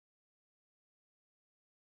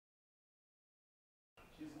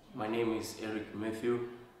My name is Erick Mathew.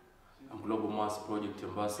 I'm Global Math Project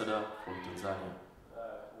Ambassador from Tanzania.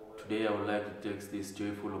 Today I would like to take this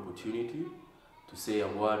joyful opportunity to say a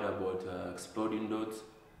word about Exploding Dots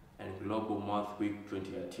and Global Math Week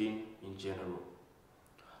 2018 in general.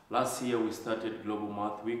 Last year we started Global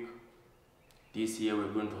Math Week. This year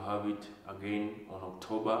we're going to have it again on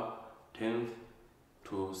October 10th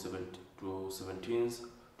to 17th,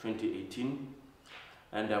 2018.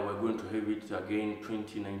 And we're going to have it again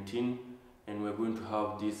 2019, and we're going to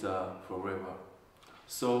have this forever.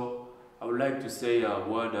 So I would like to say a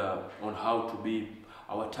word on how to be.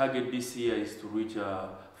 Our target this year is to reach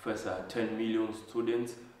first 10 million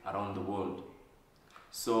students around the world.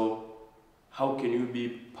 So how can you be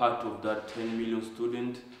part of that 10 million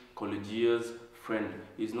student? Collegians, friend.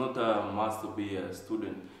 It's not a must to be a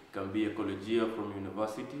student. It can be a collegian from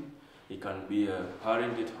university. It can be a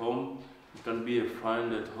parent at home. It can be a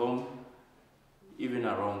friend at home, even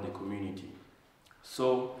around the community.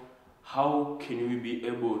 So how can we be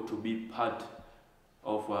able to be part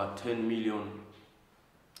of 10 million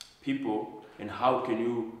people, and how can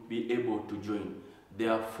you be able to join?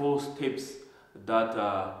 There are 4 steps that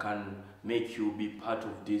can make you be part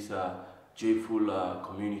of this joyful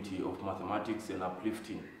community of mathematics and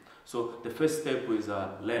uplifting. So the first step is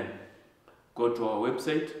learn. Go to our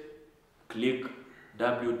website, click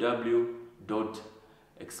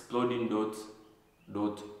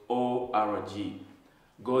www.explodingdots.org.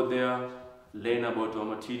 Go there, learn about our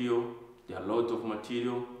material. There are a lot of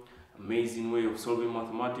material, amazing way of solving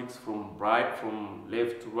mathematics from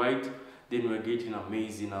left to right. Then we're getting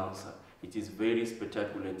amazing answer. It is very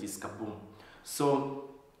spectacular. It is kaboom. So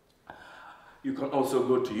you can also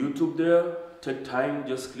go to YouTube there. Take time,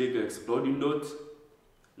 just click Exploding Dots.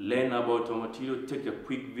 Learn about our material. Take a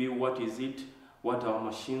quick view. What is it? What are our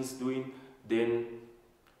machines doing? Then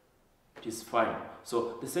it is fine.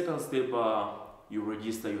 So the second step, you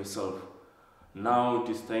register yourself. Now it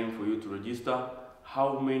is time for you to register.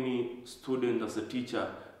 How many students as a teacher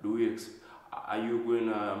are you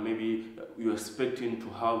going maybe you're expecting to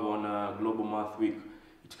have on a Global Math Week?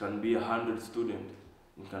 It can be 100 students,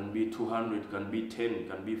 it can be 200, it can be 10, it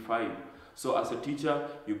can be 5. So as a teacher,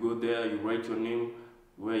 you go there, you write your name,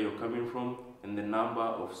 where you're coming from, and the number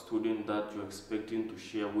of students that you're expecting to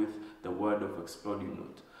share with the word of Exploding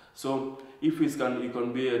Dot. So if you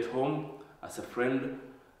can be at home as a friend,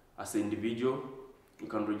 as an individual, you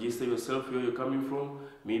can register yourself where you're coming from,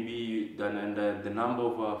 maybe the number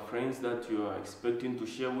of friends that you are expecting to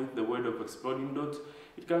share with the word of Exploding Dot.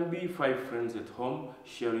 It can be 5 friends at home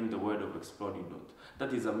sharing the word of Exploding Dot.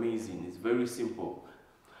 That is amazing. It's very simple.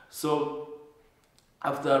 So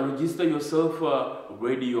after register yourself,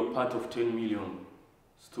 already you're part of 10 million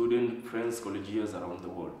student friends, collegians around the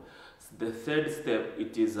world. The third step,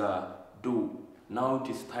 it is do. Now it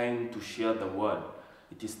is time to share the word.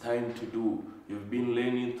 It is time to do. You've been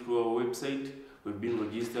learning through our website. We've been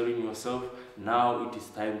registering yourself. Now it is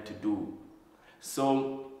time to do.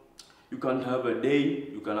 So you can have a day,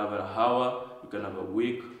 you can have an hour, you can have a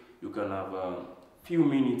week, you can have a few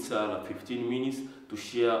minutes, like 15 minutes, to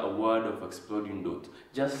share a word of Exploding Dot.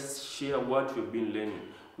 Just share what you've been learning,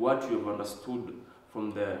 what you have understood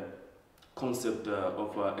from the concept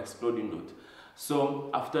of Exploding Dot. So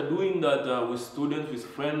after doing that with students, with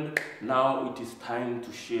friends, now it is time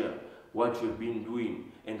to share what you've been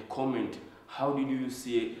doing and comment. How did you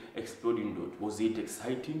see Exploding Dot? Was it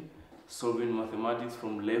exciting? Solving mathematics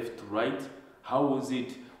from left to right? How was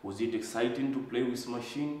it? Was it exciting to play with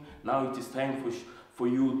machine? Now it is time for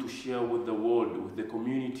you to share with the world, with the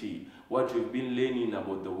community, what you've been learning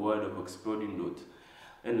about the word of Exploding Dot.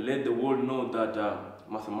 And let the world know that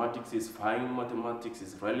mathematics is fine, mathematics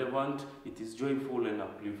is relevant, it is joyful and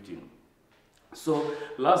uplifting. So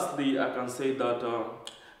lastly, I can say that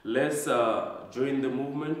let's join the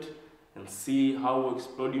movement and see how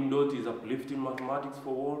Exploding Dot is uplifting mathematics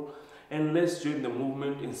for all. And let's join the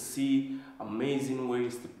movement and see amazing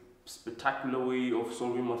ways, the spectacular way of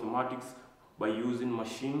solving mathematics by using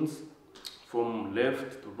machines from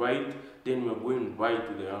left to right. Then we're going right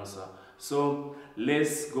to the answer. So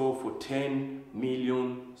let's go for 10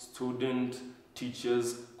 million students,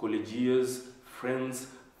 teachers, collegians, friends,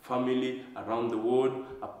 family around the world,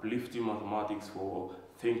 uplifting mathematics for all.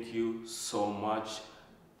 Thank you so much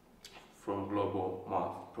from Global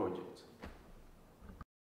Math Project.